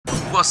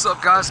What's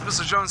up, guys?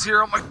 Mr. Jones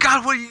here. Oh my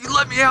god, what, you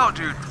let me out,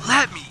 dude.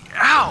 Let me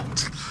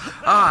out.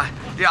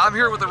 Yeah, I'm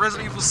here with the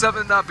Resident Evil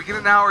 7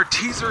 beginning hour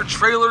teaser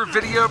trailer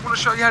video. I'm going to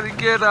show you how to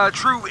get a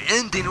true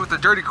ending with the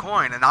Dirty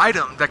Coin, an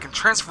item that can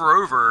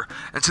transfer over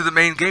into the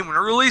main game when it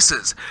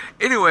releases.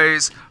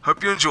 Anyways,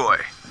 hope you enjoy.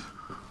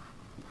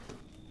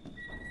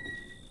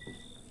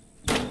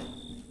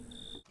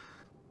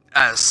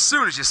 As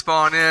soon as you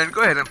spawn in,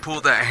 go ahead and pull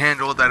that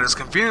handle that is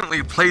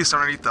conveniently placed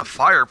underneath the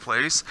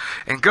fireplace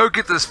and go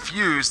get this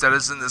fuse that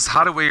is in this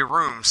hideaway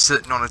room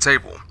sitting on a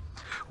table.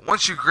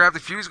 Once you grab the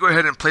fuse, go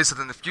ahead and place it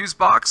in the fuse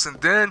box,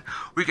 and then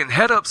we can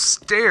head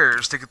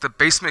upstairs to get the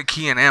basement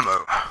key and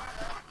ammo.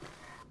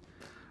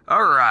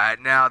 Alright,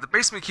 now the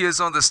basement key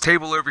is on this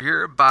table over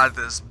here by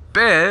this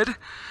bed,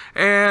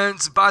 and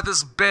by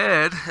this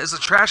bed is a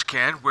trash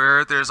can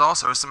where there's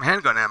also some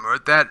handgun ammo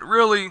that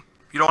really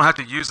you don't have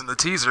to use in the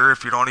teaser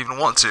if you don't even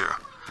want to.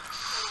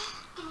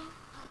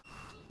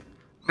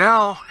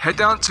 Now, head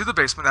down to the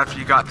basement after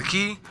you got the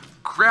key,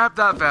 grab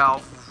that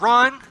valve,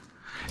 run,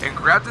 and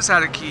grab this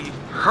attic key,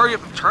 hurry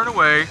up and turn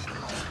away,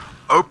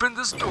 open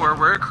this door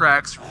where it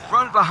cracks,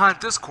 run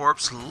behind this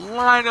corpse,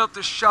 line up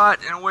the shot,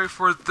 and wait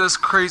for this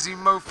crazy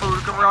mofo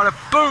to come around and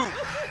boom!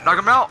 Knock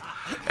him out,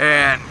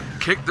 and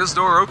kick this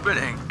door open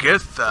and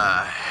get the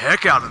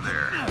heck out of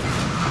there.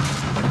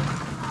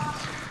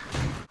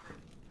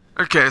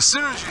 Okay, as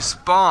soon as you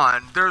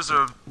spawn, there's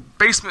a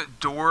basement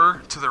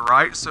door to the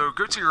right, so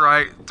go to your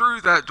right,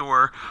 through that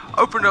door,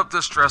 open up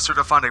this dresser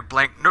to find a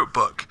blank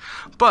notebook.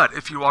 But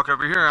if you walk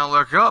over here and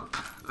look up,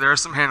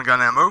 there's some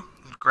handgun ammo.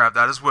 Grab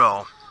that as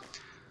well.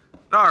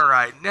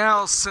 Alright,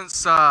 now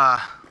since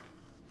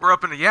we're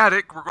up in the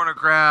attic, we're going to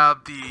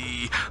grab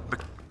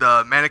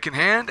the mannequin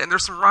hand, and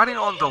there's some writing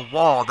on the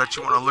wall that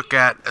you want to look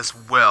at as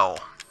well.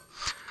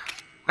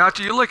 Now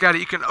after you look at it,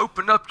 you can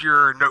open up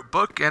your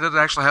notebook, and it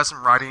actually has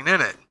some writing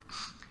in it.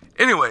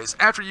 Anyways,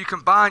 after you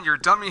combine your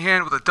dummy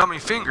hand with a dummy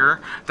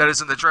finger that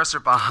is in the dresser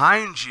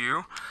behind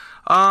you,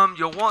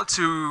 you'll want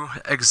to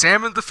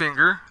examine the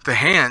finger, the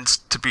hands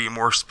to be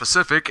more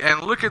specific,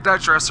 and look at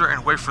that dresser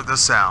and wait for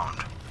this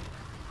sound.